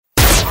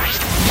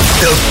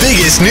The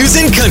biggest news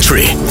in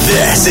country.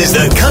 This is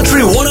the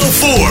Country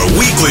 104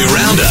 Weekly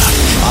Roundup.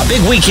 A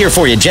big week here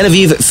for you.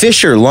 Genevieve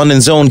Fisher,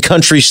 London's own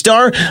country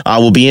star,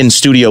 will be in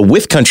studio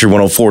with Country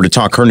 104 to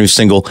talk her new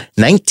single,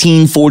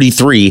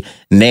 1943,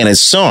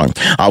 Nana's Song.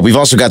 We've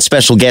also got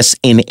special guests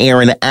in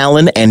Aaron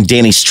Allen and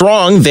Danny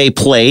Strong. They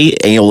play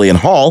Aeolian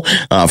Hall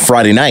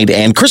Friday night.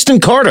 And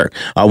Kristen Carter,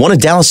 one of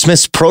Dallas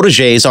Smith's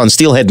proteges on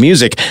Steelhead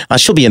Music,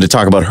 she'll be in to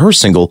talk about her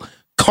single,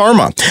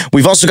 Karma.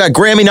 We've also got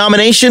Grammy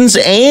nominations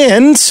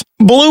and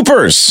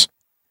bloopers.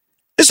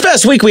 This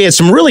past week, we had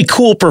some really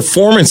cool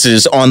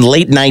performances on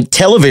late night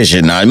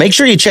television. Make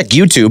sure you check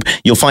YouTube.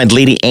 You'll find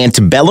Lady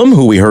Antebellum,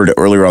 who we heard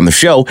earlier on the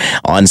show,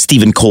 on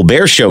Stephen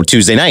Colbert's show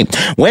Tuesday night.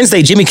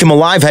 Wednesday, Jimmy Kimmel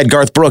Live had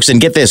Garth Brooks. And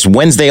get this,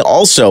 Wednesday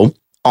also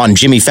on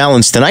Jimmy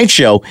Fallon's Tonight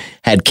Show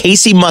had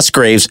Casey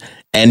Musgraves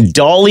and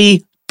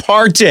Dolly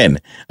Parton.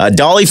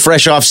 Dolly,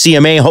 fresh off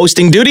CMA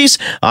hosting duties,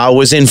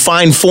 was in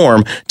fine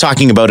form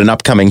talking about an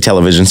upcoming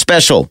television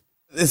special.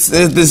 This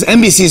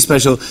NBC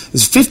special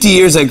is 50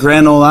 years at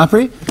Grand Ole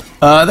Opry.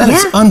 That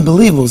is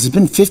unbelievable. It's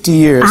been 50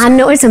 years. I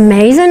know, it's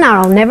amazing.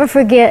 I'll never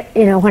forget,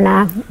 when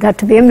I got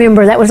to be a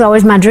member. That was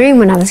always my dream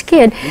when I was a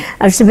kid.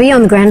 I was to be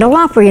on the Grand Ole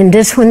Opry. And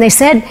just when they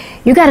said,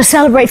 you got to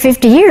celebrate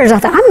 50 years, I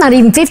thought, I'm not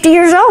even 50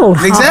 years old.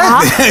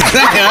 Exactly.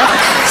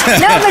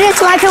 No, but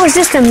it's like, it was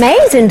just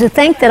amazing to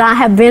think that I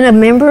have been a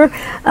member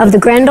of the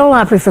Grand Ole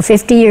Opry for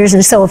 50 years.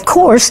 And so, of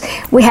course,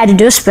 we had to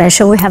do a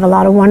special. We have a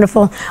lot of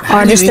wonderful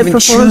artists that perform. How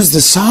do you even choose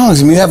the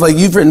songs? I mean,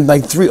 you've written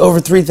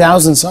over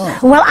 3,000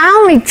 songs. Well, I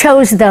only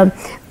chose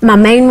my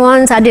main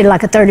ones. I did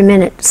like a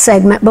 30-minute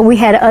segment, but we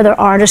had other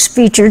artists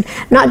featured,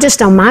 not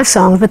just on my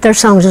songs, but their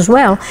songs as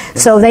well.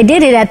 So they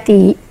did it at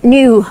the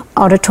new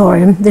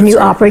auditorium, the new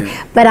Opry.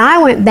 But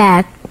I went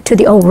back to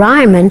the old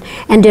Ryman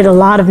and did a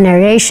lot of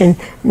narration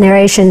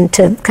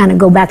to kind of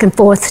go back and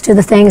forth to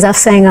the things. I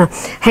sang a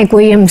Hank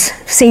Williams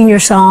senior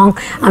song,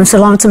 I'm So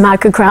Lonesome I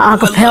Could Cry, a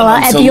cappella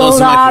at the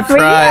old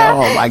Opry. Yeah.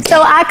 Oh, my God.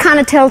 So I kind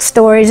of tell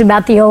stories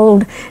about the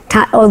old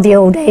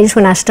days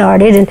when I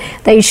started, and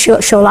they show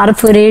a lot of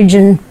footage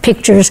and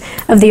pictures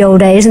of the old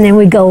days, and then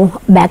we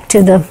go back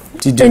to the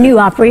new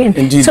Opry. And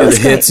do you do the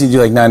hits? You do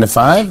like 9 to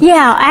 5?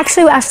 Yeah,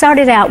 actually, I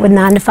started out with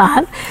 9 to 5.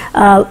 You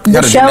gotta do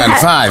 9 to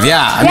 5,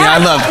 yeah. I mean, I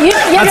love you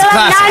that's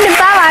love 9 to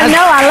 5.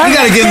 I love you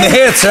gotta that. give them the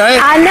hits, right?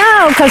 I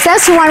know, because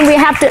that's the one we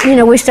have to,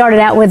 we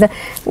started out with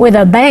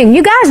a bang.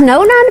 You guys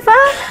know 9 to 5?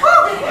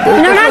 You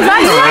know 9 to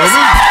 5?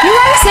 You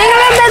want to sing a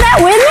little bit of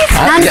that with me?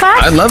 9 to 5?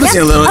 I'd love to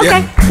sing a little,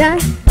 Okay,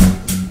 done.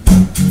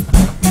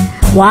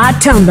 Why, I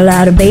tumble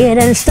out of bed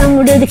and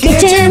stumble to the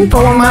kitchen,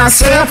 pour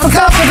myself a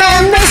cup of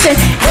ambition,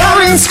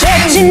 yawn and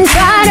stretch and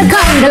try to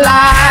come to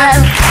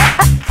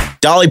life.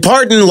 Dolly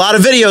Parton, a lot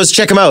of videos.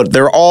 Check them out.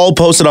 They're all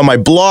posted on my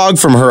blog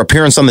from her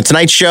appearance on The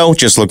Tonight Show.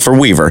 Just look for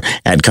Weaver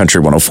at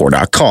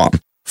country104.com.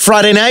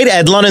 Friday night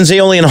at London's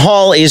Aeolian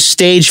Hall is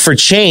Stage for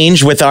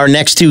Change with our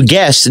next two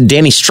guests,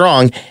 Danny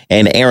Strong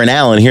and Aaron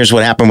Allen. Here's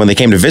what happened when they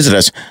came to visit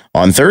us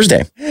on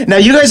Thursday. Now,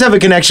 you guys have a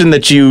connection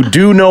that you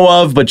do know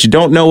of, but you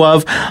don't know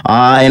of.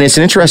 And it's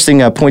an interesting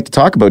point to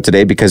talk about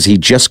today because he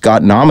just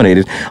got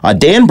nominated.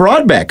 Dan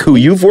Broadbeck, who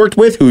you've worked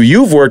with,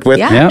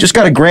 just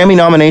got a Grammy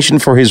nomination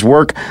for his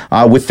work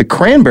with the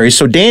Cranberries.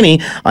 So,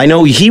 Danny, I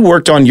know he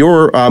worked on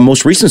your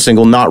most recent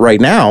single, Not Right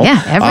Now.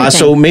 Yeah, everything.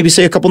 So maybe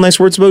say a couple nice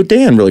words about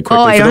Dan really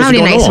quickly. Oh, I don't have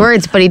any nice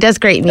words, but he does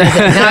great music.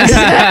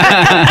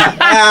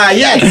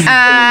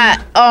 Yes.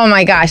 Oh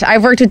my gosh,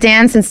 I've worked with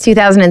Dan since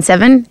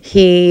 2007.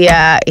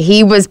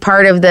 He was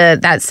part of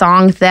that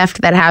song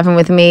Theft that happened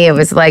with me. It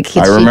was like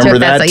I remember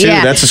that too.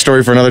 Yeah. That's a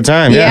story for another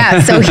time.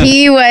 Yeah. So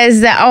he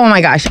was. Oh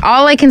my gosh,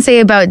 all I can say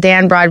about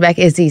Dan Broadbeck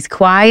is he's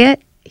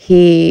quiet.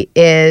 He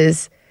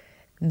is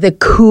the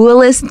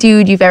coolest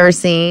dude you've ever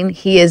seen.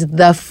 He is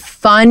the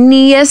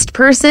funniest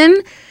person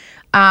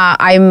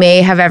I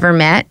may have ever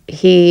met.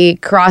 He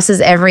crosses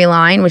every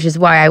line, which is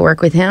why I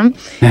work with him.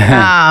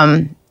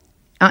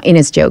 In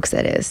his jokes,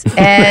 that is.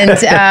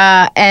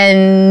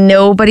 And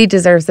nobody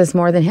deserves this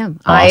more than him.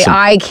 Awesome.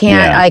 I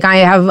can't,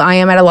 I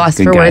am at a loss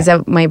for words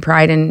of my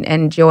pride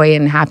and joy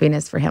and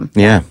happiness for him.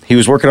 Yeah. He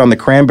was working on the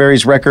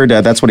Cranberries record.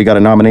 That's what he got a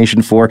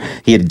nomination for.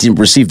 He had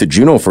received the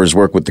Juno for his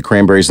work with the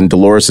Cranberries and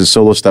Dolores'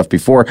 solo stuff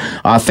before.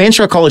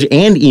 Fanshawe College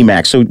and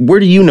EMAC. So where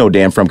do you know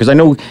Dan from? Because I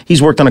know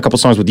he's worked on a couple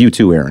songs with you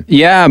too, Aaron.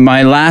 Yeah,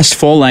 my last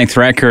full-length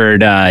record,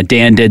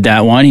 Dan did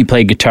that one. He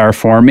played guitar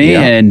for me,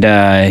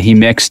 and he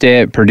mixed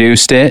it,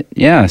 produced it.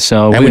 Yeah,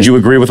 so... And would you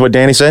agree with what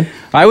Danny said?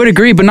 I would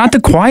agree, but not the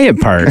quiet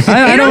part.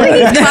 I don't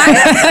think he's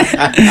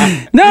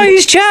quiet. No,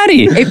 he's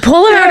chatty. Hey,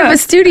 pull him out of a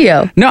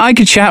studio. No, I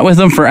could chat with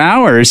him for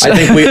hours. I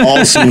think we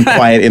all seem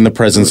quiet in the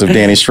presence of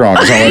Danny Strong,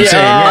 is all I'm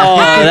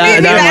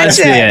saying. That must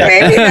be it.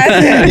 Maybe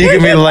that's it. You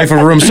can be the life of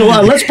a room. So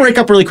let's break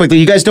up really quickly.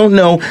 You guys don't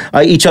know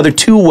each other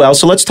too well,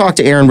 so let's talk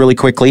to Aaron really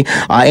quickly.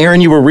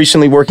 Aaron, you were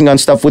recently working on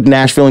stuff with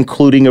Nashville,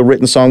 including a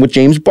written song with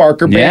James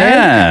Barker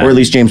Band, or at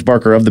least James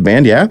Barker of the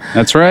band, yeah?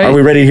 That's right. Are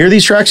we ready to hear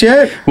these tracks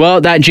yet? Well,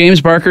 that James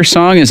Barker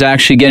song is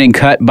actually getting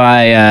cut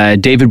by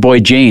David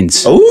Boyd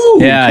James. Oh,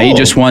 yeah, cool. He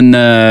just won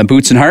the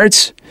Boots and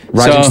Hearts.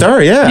 Rising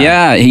Star, yeah.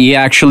 Yeah, he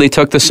actually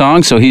took the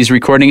song, so he's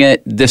recording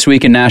it this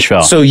week in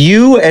Nashville. So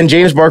you and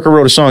James Barker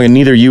wrote a song, and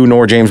neither you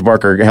nor James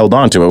Barker held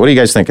on to it. What are you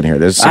guys thinking here?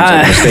 This seems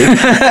like a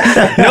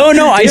mistake. No.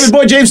 David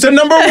Boy James to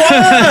number 1!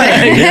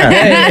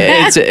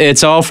 Yeah.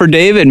 It's all for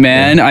David,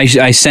 man.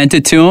 Yeah. I sent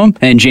it to him,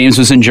 and James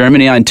was in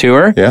Germany on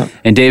tour. Yeah.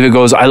 And David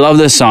goes, I love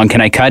this song.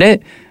 Can I cut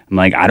it? I'm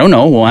like, I don't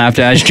know. We'll have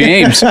to ask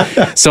James.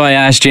 So I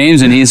asked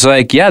James, and he's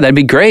like, yeah, that'd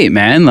be great,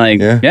 man.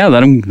 Like, yeah,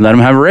 let him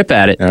have a rip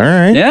at it. All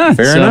right. Yeah.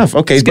 Fair enough.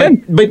 Okay.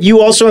 Good. But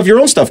you also have your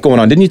own stuff going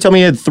on. Didn't you tell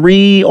me you had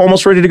 3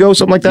 almost ready to go,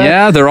 something like that?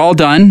 Yeah, they're all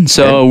done.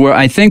 So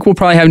I think we'll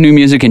probably have new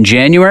music in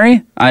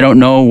January. I don't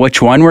know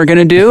which one we're going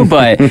to do,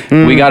 but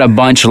we got a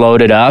bunch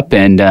loaded up,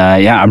 and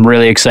I'm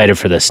really excited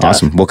for this stuff.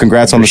 Awesome. Well,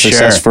 congrats on the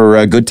success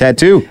for Good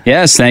Tattoo.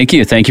 Yes, thank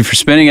you. Thank you for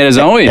spinning it as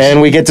always. And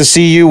we get to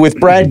see you with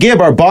Brad Gibb,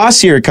 our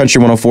boss here at Country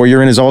 104.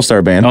 You're in his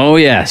all-star band. Oh,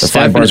 yes. The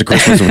 5 Bars of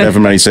Christmas with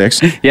FM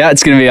 96. Yeah,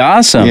 it's going to be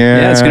awesome.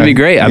 Yeah, it's going to be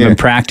great. I've been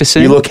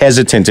practicing. You look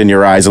hesitant in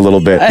your eyes a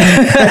little bit.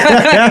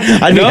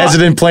 I'd be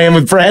hesitant playing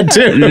with Brad,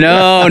 too.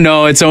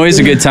 No, it's always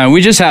a good time.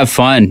 We just have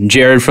fun.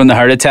 Jared from the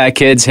Heart Attack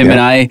Kids, him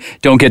and I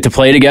don't get to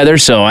play together,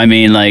 so I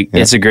mean,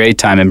 it's a great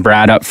time. And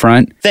Brad up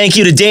front. Thank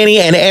you to Danny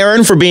and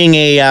Aaron for being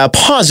a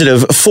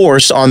positive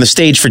force on the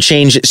Stage for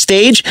Change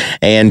stage.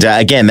 And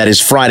again, that is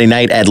Friday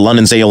night at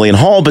London's Aeolian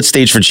Hall, but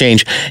Stage for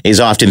Change is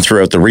often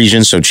throughout the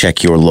region, so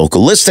check your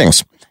local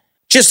listings.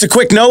 Just a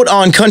quick note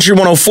on Country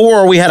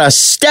 104, we had a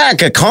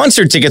stack of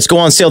concert tickets go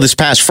on sale this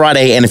past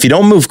Friday, and if you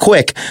don't move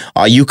quick,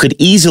 you could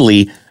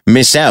easily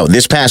miss out.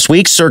 This past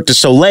week, Cirque du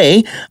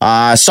Soleil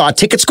saw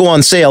tickets go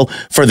on sale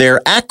for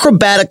their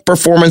acrobatic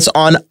performance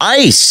on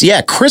ice.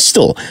 Yeah,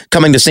 Crystal,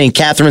 coming to St.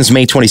 Catharines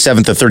May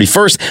 27th to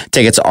 31st.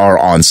 Tickets are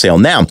on sale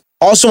now.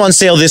 Also on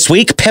sale this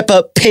week,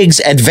 Peppa Pig's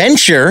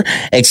Adventure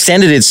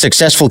extended its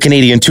successful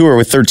Canadian tour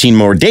with 13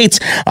 more dates.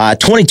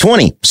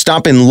 2020,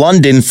 stop in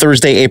London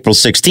Thursday, April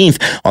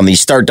 16th on the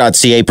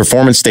Start.ca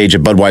performance stage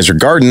at Budweiser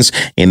Gardens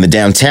in the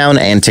downtown,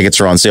 and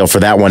tickets are on sale for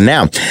that one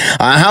now.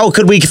 How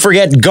could we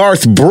forget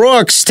Garth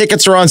Brooks?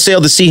 Tickets are on sale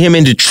to see him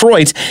in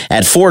Detroit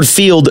at Ford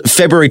Field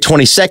February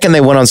 22nd.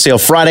 They went on sale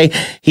Friday.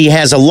 He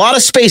has a lot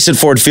of space at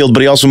Ford Field,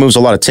 but he also moves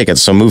a lot of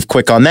tickets, so move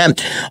quick on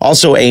that.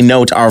 Also a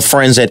note, our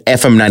friends at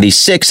FM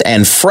 96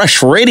 and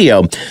Fresh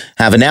Radio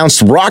have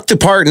announced Rock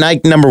Depart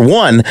Night number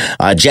 1.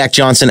 Jack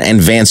Johnson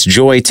and Vance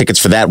Joy. Tickets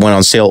for that went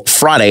on sale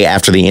Friday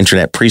after the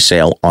internet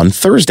presale on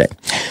Thursday.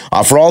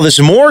 For all this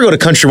and more, go to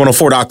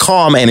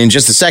country104.com, and in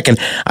just a second,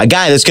 a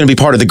guy that's going to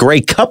be part of the Grey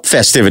Cup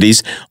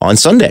festivities on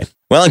Sunday.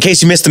 Well, in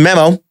case you missed the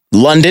memo,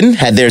 London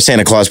had their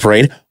Santa Claus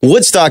parade.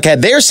 Woodstock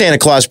had their Santa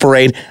Claus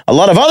parade. A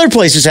lot of other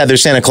places had their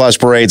Santa Claus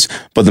parades,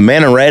 but the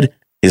Man in Red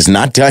is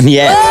not done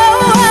yet.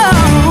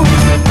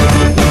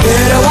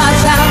 Better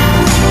watch out.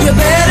 You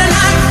better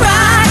not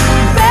cry,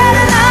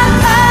 better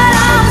not hide,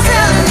 I'm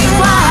telling you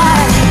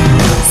why.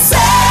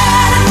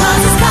 Santa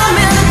Claus is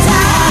coming to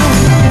town.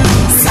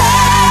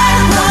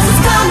 Santa Claus is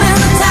coming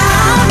to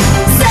town.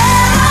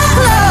 Santa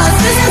Claus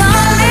is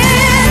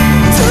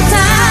coming to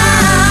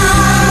town.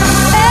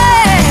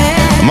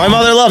 Hey. My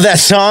mother loved that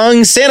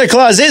song. Santa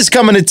Claus is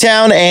coming to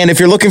town, and if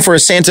you're looking for a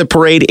Santa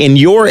parade in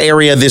your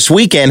area this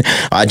weekend,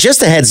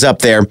 just a heads up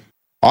there.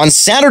 On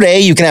Saturday,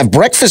 you can have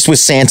breakfast with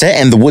Santa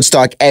and the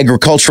Woodstock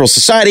Agricultural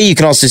Society. You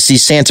can also see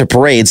Santa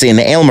parades in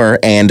Aylmer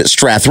and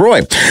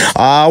Strathroy.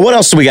 What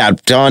else do we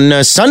got?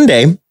 On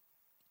Sunday,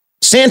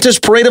 Santa's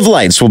Parade of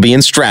Lights will be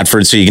in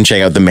Stratford, so you can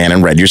check out the Man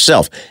in Red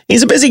yourself.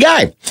 He's a busy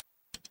guy.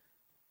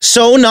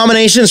 So,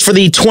 nominations for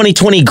the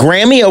 2020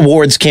 Grammy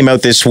Awards came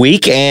out this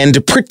week,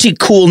 and pretty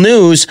cool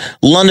news,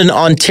 London,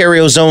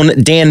 Ontario's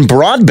own Dan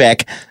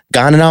Broadbeck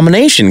got a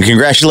nomination.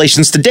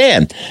 Congratulations to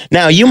Dan.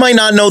 Now, you might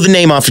not know the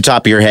name off the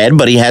top of your head,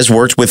 but he has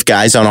worked with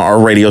guys on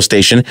our radio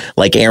station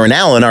like Aaron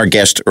Allen, our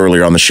guest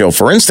earlier on the show,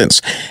 for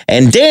instance.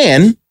 And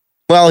Dan,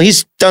 well,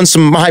 he's done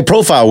some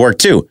high-profile work,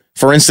 too.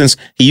 For instance,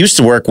 he used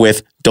to work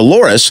with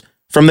Dolores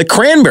from the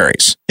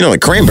Cranberries. You know the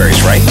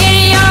Cranberries, right?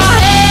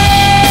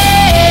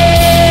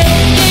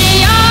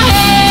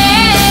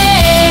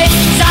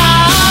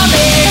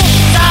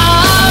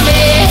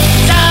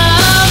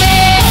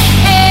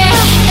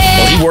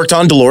 Worked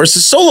on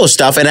Dolores' solo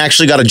stuff and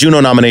actually got a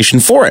Juno nomination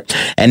for it.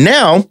 And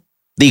now,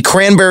 the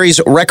Cranberries'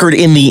 record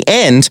In the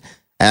End,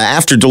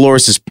 after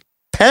Dolores'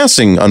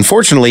 passing,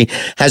 unfortunately,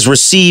 has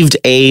received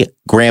a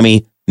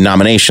Grammy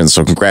nomination.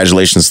 So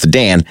congratulations to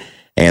Dan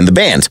and the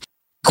band.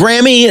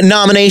 Grammy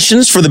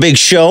nominations for the big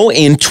show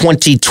in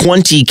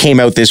 2020 came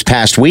out this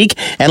past week,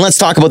 and let's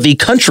talk about the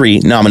country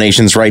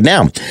nominations right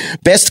now.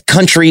 Best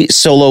Country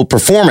Solo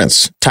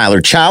Performance, Tyler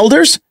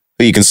Childers,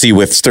 who you can see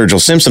with Sturgill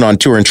Simpson on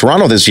tour in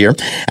Toronto this year,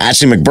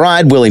 Ashley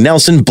McBride, Willie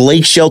Nelson,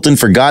 Blake Shelton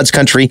for God's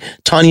Country,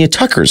 Tanya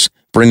Tuckers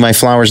Bring My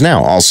Flowers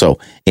Now, also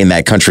in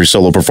that country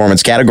solo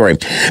performance category.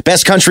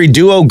 Best country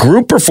duo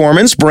group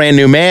performance, Brand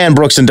New Man,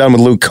 Brooks and Dunn with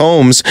Luke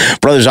Combs,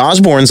 Brothers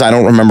Osborne's I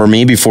Don't Remember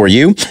Me Before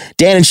You,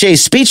 Dan and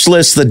Shay's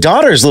Speechless, The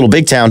Daughters, Little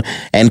Big Town,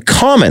 and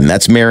Common,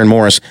 that's Maren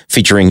Morris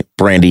featuring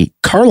Brandi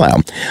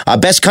Carlile.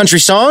 Best country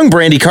song,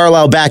 Brandi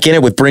Carlile back in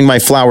it with Bring My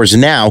Flowers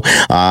Now.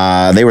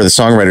 They were the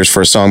songwriters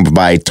for a song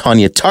by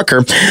Tanya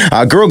Tucker.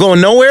 Girl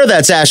Going Nowhere,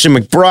 that's Ashton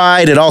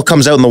McBride. It All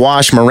Comes Out in the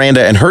Wash,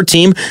 Miranda and her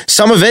team.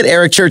 Some of it,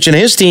 Eric Church and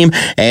his team.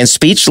 And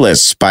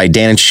Speechless by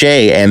Dan and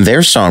Shay and their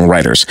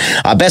songwriters.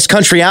 Best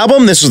country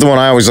album, this is the one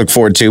I always look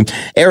forward to.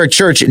 Eric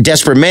Church,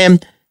 Desperate Man.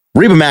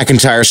 Reba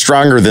McEntire,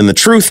 Stronger Than the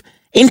Truth.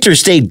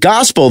 Interstate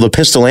Gospel, the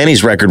Pistol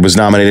Annie's record, was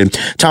nominated.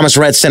 Thomas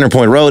Rhett's Center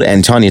Point Road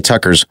and Tanya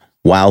Tucker's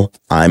While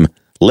I'm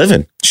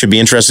Living. Should be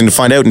interesting to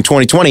find out in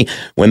 2020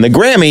 when the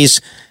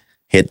Grammys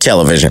hit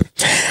television.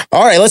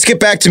 All right, let's get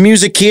back to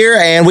music here,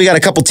 and we got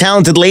a couple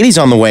talented ladies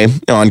on the way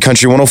on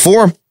Country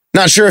 104.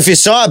 Not sure if you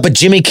saw it, but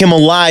Jimmy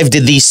Kimmel Live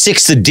did the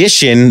 6th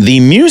edition, the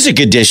music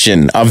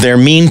edition of their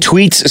Mean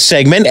Tweets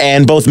segment,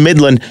 and both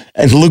Midland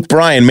and Luke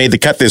Bryan made the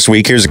cut this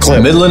week. Here's a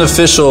clip. Midland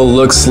official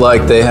looks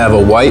like they have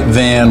a white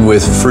van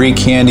with free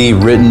candy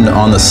written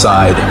on the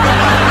side.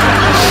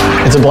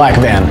 It's a black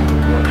van.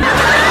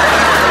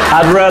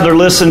 I'd rather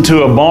listen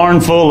to a barn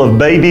full of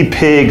baby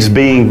pigs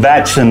being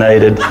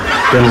vaccinated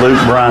than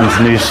Luke Bryan's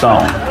new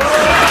song.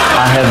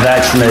 I have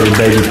vaccinated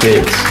baby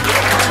pigs.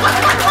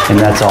 And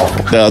that's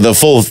awful.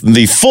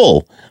 The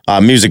full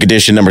music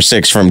edition number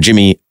 6 from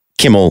Jimmy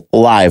Kimmel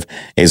Live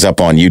is up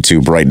on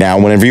YouTube right now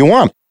whenever you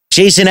want.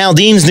 Jason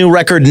Aldean's new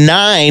record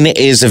 9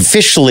 is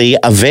officially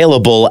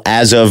available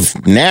as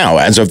of now.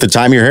 As of the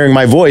time you're hearing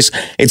my voice,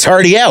 it's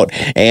already out.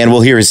 And we'll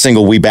hear his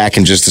single We Back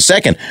in just a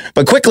second.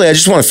 But quickly, I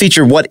just want to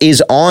feature what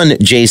is on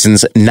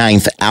Jason's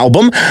 9th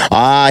album.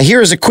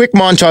 Here is a quick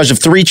montage of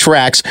 3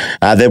 tracks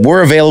that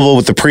were available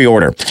with the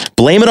pre-order.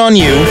 Blame It On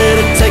You.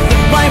 Take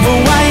the blame for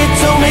why you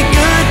told me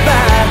goodbye.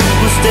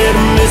 Instead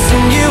of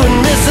missing you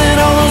and missing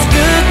all those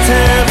good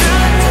times.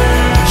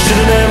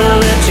 Should've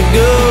never let you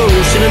go.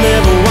 Should've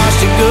never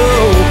watched you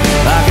go.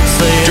 I could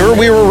say Dirt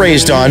We Were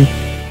Raised On.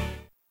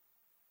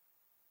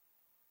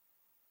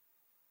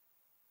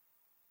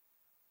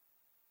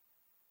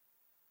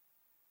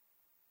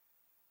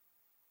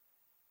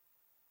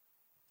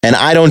 And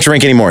I Don't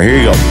Drink Anymore. Here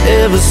you go.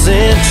 ever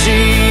since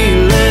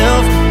you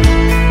left,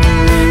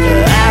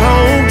 I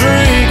don't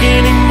drink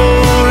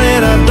anymore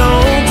and I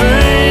don't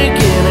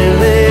drink any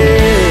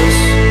less.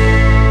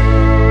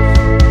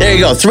 There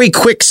you go. 3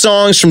 quick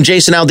songs from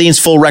Jason Aldean's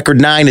full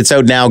record 9. It's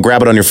out now.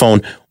 Grab it on your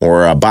phone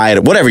or buy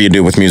it. Whatever you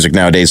do with music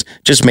nowadays,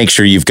 just make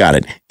sure you've got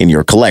it in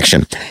your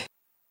collection.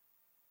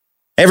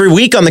 Every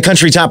week on the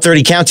Country Top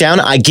 30 Countdown,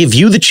 I give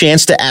you the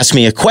chance to ask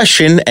me a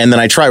question, and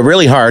then I try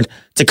really hard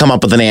to come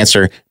up with an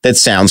answer that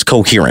sounds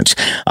coherent.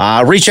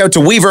 Reach out to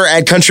Weaver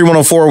at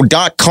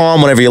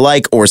country104.com whenever you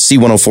like, or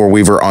C104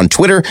 Weaver on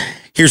Twitter.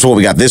 Here's what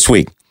we got this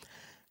week.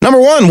 Number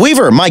 1,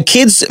 Weaver, my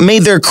kids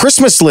made their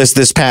Christmas list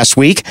this past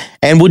week,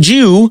 and would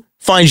you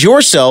find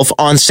yourself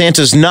on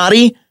Santa's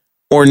naughty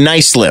or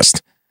nice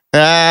list?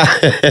 I'm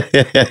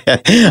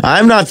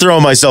not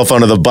throwing myself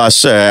under the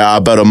bus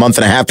about a month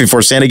and a half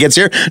before Santa gets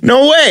here.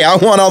 No way. I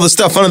want all the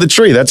stuff under the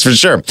tree. That's for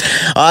sure.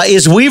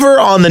 Is Weaver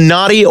on the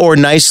naughty or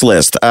nice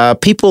list?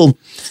 People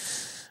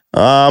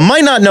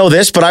might not know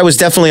this, but I was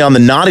definitely on the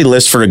naughty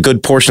list for a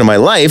good portion of my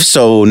life.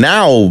 So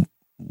now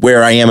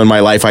where I am in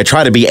my life, I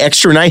try to be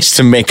extra nice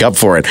to make up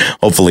for it.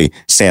 Hopefully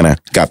Santa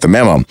got the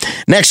memo.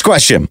 Next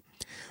question.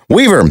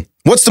 Weaver,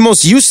 what's the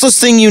most useless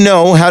thing you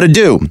know how to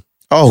do?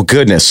 Oh,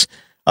 goodness.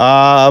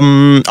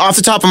 Off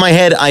the top of my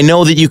head, I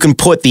know that you can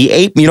put the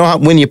 8, you know how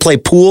when you play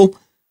pool,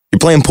 you're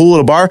playing pool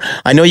at a bar,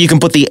 I know you can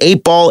put the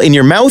 8 ball in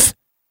your mouth,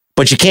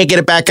 but you can't get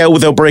it back out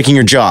without breaking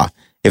your jaw.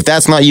 If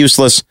that's not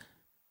useless,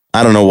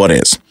 I don't know what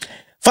is.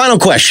 Final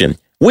question.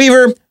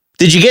 Weaver,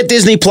 did you get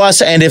Disney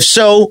Plus? And if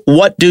so,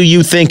 what do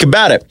you think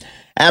about it?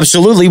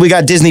 Absolutely. We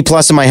got Disney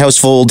Plus in my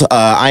household.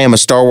 I am a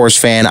Star Wars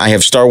fan. I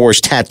have Star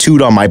Wars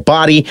tattooed on my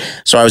body.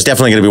 So I was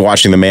definitely going to be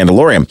watching The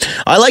Mandalorian.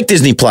 I like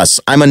Disney Plus.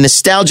 I'm a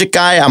nostalgic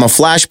guy. I'm a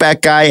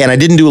flashback guy. And I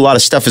didn't do a lot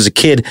of stuff as a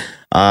kid.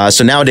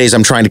 So nowadays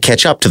I'm trying to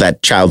catch up to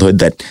that childhood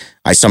that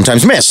I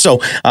sometimes miss. So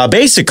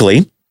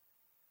basically,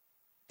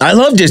 I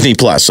love Disney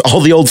Plus.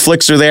 All the old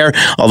flicks are there.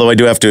 Although I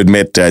do have to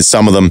admit,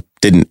 some of them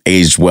didn't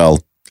age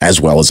as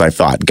well as I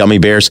thought. Gummy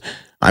Bears,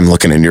 I'm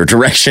looking in your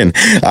direction.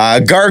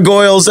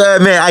 Gargoyles,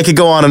 man, I could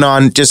go on and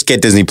on. Just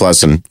get Disney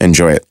Plus and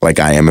enjoy it like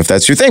I am, if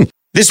that's your thing.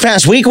 This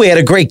past week, we had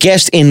a great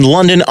guest in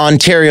London,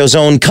 Ontario's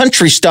own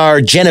country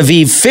star,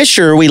 Genevieve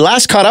Fisher. We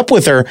last caught up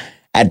with her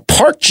at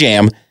Park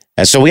Jam,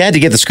 and so we had to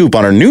get the scoop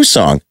on her new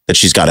song that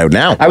she's got out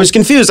now. I was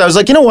confused. I was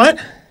like, you know what?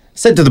 I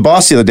said to the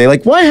boss the other day,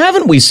 like, why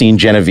haven't we seen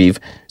Genevieve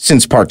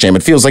since Park Jam?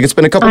 It feels like it's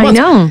been a couple months.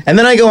 I know. And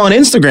then I go on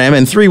Instagram,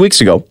 and 3 weeks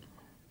ago,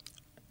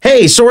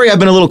 hey, sorry, I've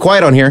been a little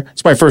quiet on here.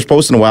 It's my first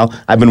post in a while.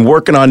 I've been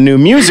working on new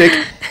music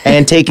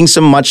and taking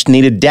some much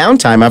needed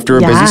downtime after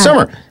a busy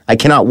summer. I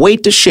cannot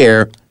wait to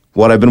share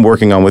what I've been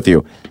working on with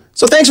you.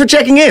 So thanks for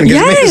checking in, because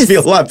it makes us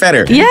feel a lot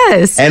better.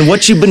 Yes. And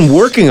what you've been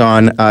working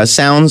on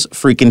sounds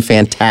freaking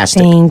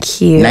fantastic. Thank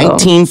you.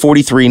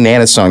 1943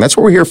 Nana's song. That's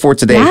what we're here for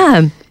today.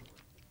 Yeah.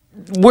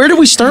 Where do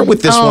we start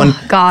with this one?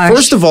 Gosh.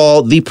 First of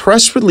all, the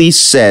press release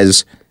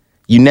says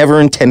you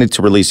never intended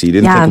to release it. You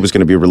didn't think it was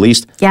going to be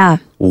released. Yeah.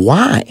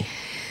 Why?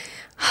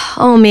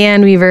 Oh,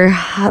 man, Weaver.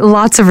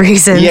 Lots of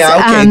reasons.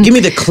 Yeah, okay. Give me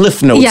the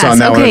cliff notes on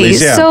that one, at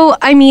least. Yeah. So,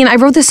 I mean, I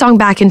wrote this song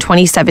back in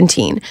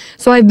 2017.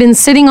 So I've been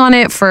sitting on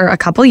it for a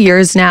couple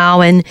years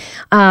now. And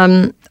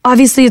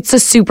obviously, it's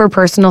a super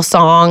personal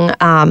song.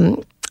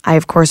 I,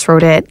 of course,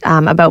 wrote it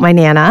about my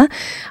Nana.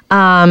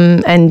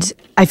 And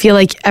I feel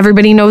like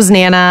everybody knows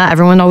Nana.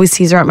 Everyone always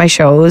sees her at my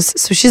shows.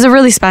 So she's a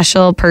really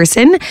special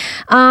person.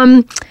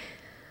 To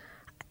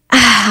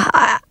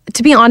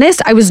be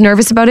honest, I was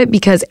nervous about it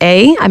because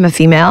A, I'm a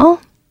female.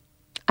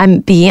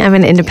 B, I'm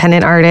an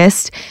independent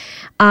artist.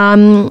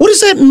 What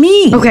does that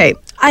mean? Okay.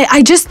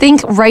 I just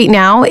think right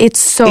now it's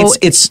so...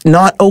 It's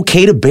not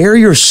okay to bare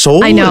your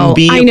soul and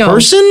be a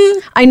person?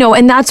 I know,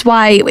 and that's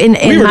why in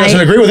Weaver doesn't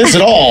agree with this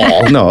at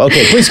all. No,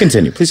 okay, please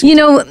continue. You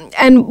know,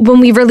 and when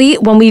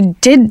we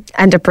did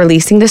end up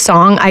releasing the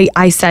song,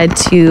 I said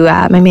to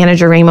my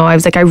manager, Ramo, I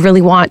was like, I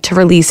really want to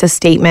release a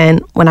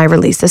statement when I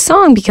release the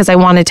song because I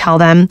want to tell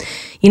them,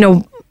 you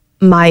know,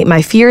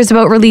 my fears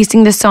about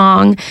releasing the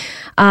song.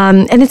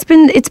 And it's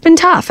been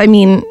tough. I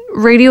mean,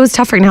 radio is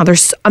tough right now.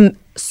 There's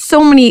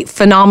so many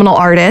phenomenal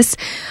artists.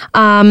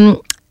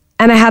 And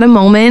I had a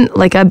moment,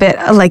 like a bit,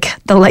 like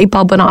the light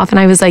bulb went off and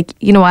I was like,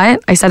 you know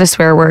what? I said a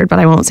swear word, but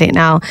I won't say it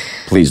now.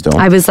 Please don't.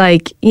 I was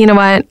like, you know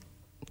what?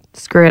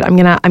 Screw it. I'm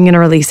gonna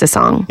release a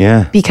song.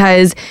 Yeah.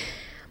 Because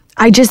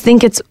I just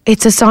think it's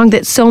a song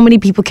that so many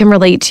people can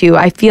relate to.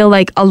 I feel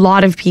like a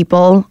lot of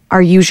people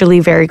are usually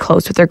very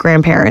close with their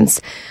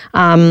grandparents.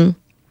 And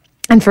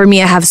for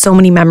me, I have so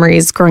many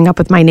memories growing up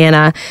with my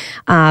Nana.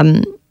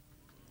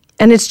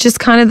 And it's just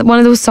kind of one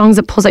of those songs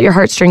that pulls at your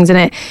heartstrings.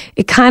 And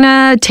it kind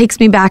of takes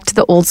me back to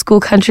the old school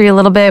country a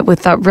little bit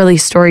with that really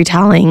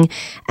storytelling.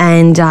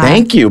 And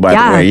thank you, by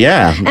the way.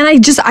 Yeah. And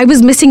I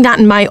was missing that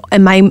in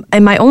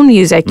my own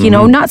music. You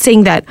know, not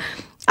saying that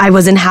I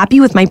wasn't happy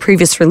with my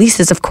previous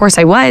releases. Of course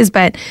I was.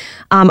 But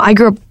I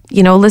grew up,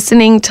 you know,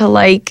 listening to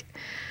like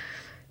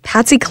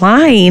Patsy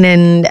Cline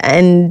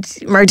and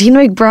Martina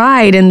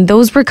McBride, and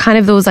those were kind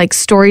of those like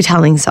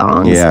storytelling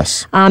songs.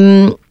 Yes.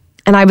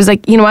 And I was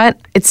like, you know what?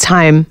 It's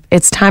time.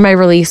 It's time I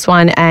release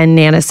one, and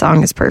Nana's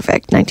song is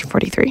perfect,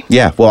 1943.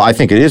 Yeah, well, I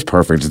think it is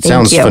perfect. It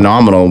sounds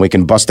phenomenal, and we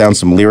can bust down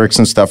some lyrics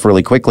and stuff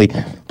really quickly.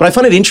 But I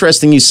find it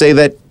interesting you say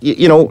that,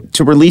 you know,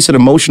 to release an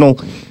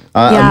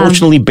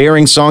emotionally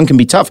bearing song can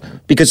be tough,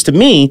 because to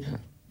me,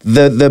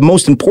 the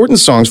most important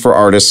songs for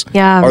artists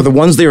are the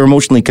ones they are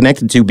emotionally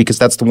connected to, because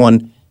that's the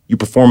one you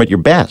perform at your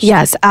best.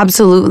 Yes,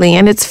 absolutely.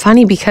 And it's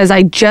funny because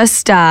I've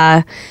just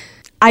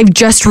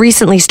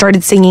recently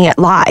started singing it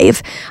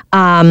live.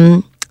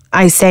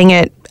 I sang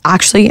it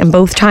actually, and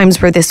both times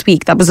were this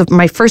week. That was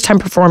my first time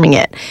performing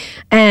it.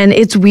 And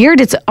it's weird.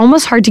 It's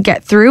almost hard to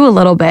get through a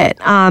little bit.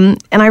 And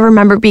I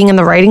remember being in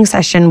the writing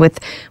session with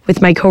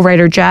my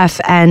co-writer, Jeff,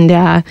 and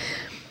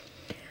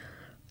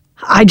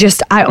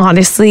I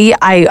honestly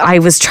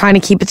was trying to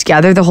keep it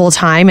together the whole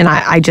time, and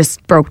I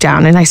just broke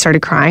down and I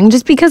started crying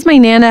just because my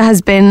Nana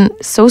has been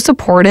so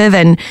supportive,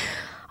 and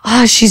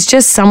she's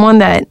just someone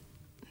that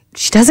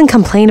she doesn't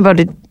complain about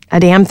a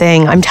damn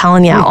thing. I'm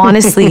telling you,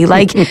 honestly,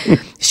 like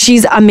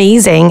she's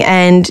amazing,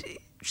 and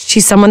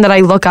she's someone that I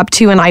look up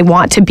to, and I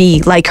want to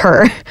be like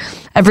her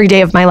every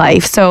day of my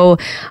life. So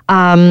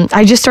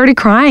I just started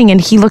crying, and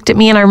he looked at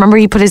me, and I remember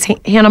he put his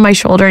hand on my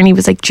shoulder, and he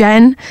was like,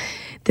 Jen,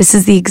 this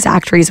is the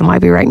exact reason why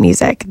we write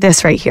music.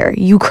 This right here,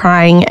 you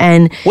crying.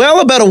 And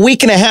well, about a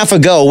week and a half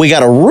ago, we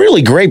got a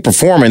really great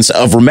performance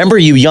of Remember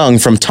You Young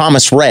from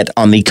Thomas Rhett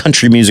on the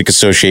Country Music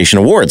Association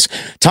Awards.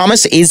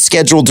 Thomas is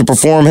scheduled to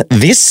perform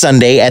this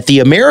Sunday at the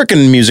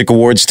American Music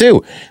Awards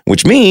too,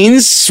 which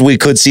means we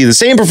could see the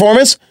same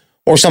performance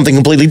or something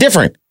completely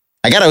different.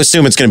 I got to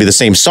assume it's going to be the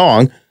same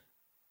song.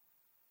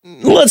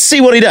 Let's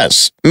see what he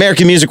does.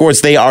 American Music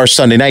Awards, they are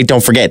Sunday night.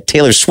 Don't forget,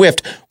 Taylor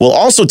Swift will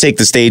also take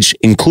the stage,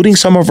 including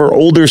some of her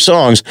older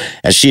songs,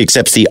 as she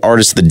accepts the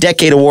Artist of the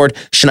Decade Award.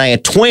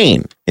 Shania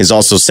Twain is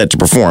also set to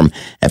perform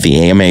at the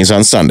AMAs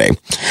on Sunday.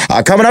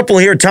 Coming up, we'll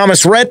hear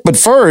Thomas Rhett, but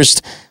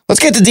first,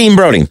 let's get to Dean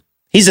Brody.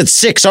 He's at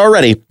 6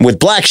 already with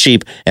Black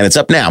Sheep, and it's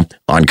up now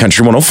on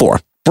Country 104.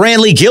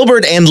 Brantley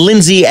Gilbert and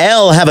Lindsay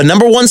L. have a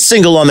 #1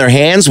 single on their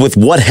hands with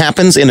What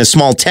Happens in a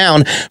Small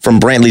Town from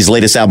Brantley's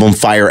latest album,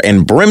 Fire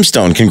and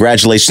Brimstone.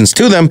 Congratulations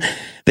to them.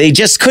 They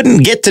just couldn't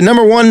get to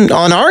 #1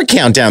 on our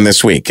countdown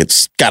this week.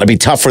 It's got to be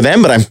tough for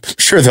them, but I'm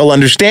sure they'll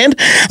understand.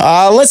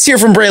 Let's hear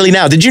from Brantley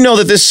now. Did you know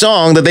that this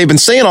song that they've been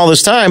saying all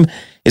this time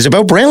is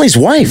about Brantley's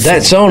wife?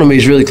 That song to me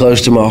is really close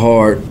to my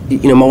heart.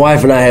 You know, my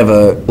wife and I have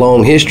a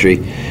long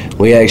history.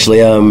 We actually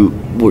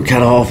were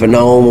kind of off and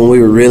on when we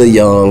were really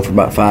young for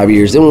about 5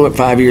 years. Then we went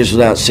 5 years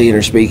without seeing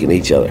or speaking to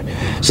each other.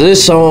 So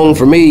this song,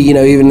 for me, you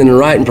know, even in the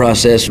writing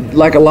process,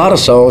 like a lot of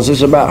songs,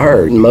 it's about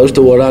her. And most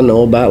of what I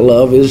know about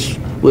love is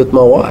with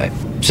my wife.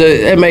 So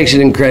that makes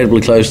it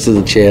incredibly close to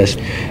the chest.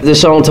 The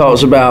song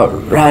talks about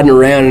riding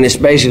around, and it's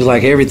basically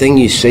like everything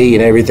you see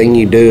and everything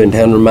you do in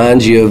town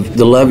reminds you of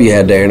the love you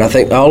had there. And I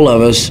think all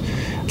of us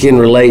can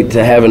relate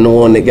to having the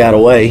one that got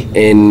away.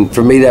 And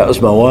for me, that was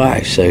my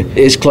wife. So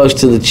it's close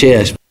to the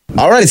chest.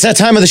 All right, it's that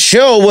time of the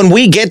show when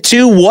we get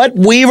to what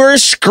Weaver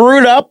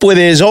screwed up with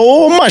his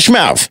old mush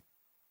mouth.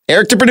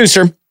 Eric, the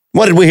producer,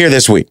 what did we hear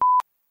this week?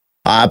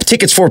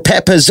 Tickets for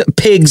Peppa's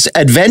Pig's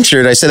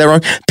Adventure. Did I say that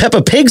wrong?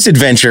 Peppa Pig's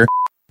Adventure.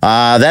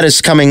 That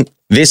is coming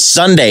this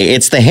Sunday.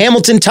 It's the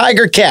Hamilton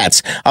Tiger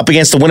Cats up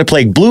against the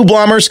Winnipeg Blue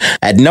Bombers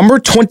at number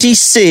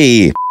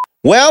 20C.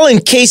 Well, in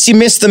case you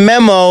missed the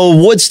memo,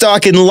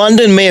 Woodstock in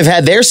London may have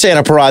had their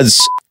Santa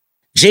parades.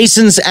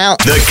 Jason's out.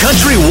 The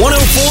Country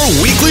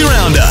 104 Weekly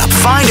Roundup.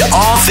 Find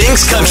all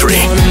things country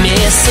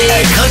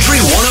at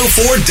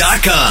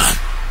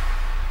country104.com.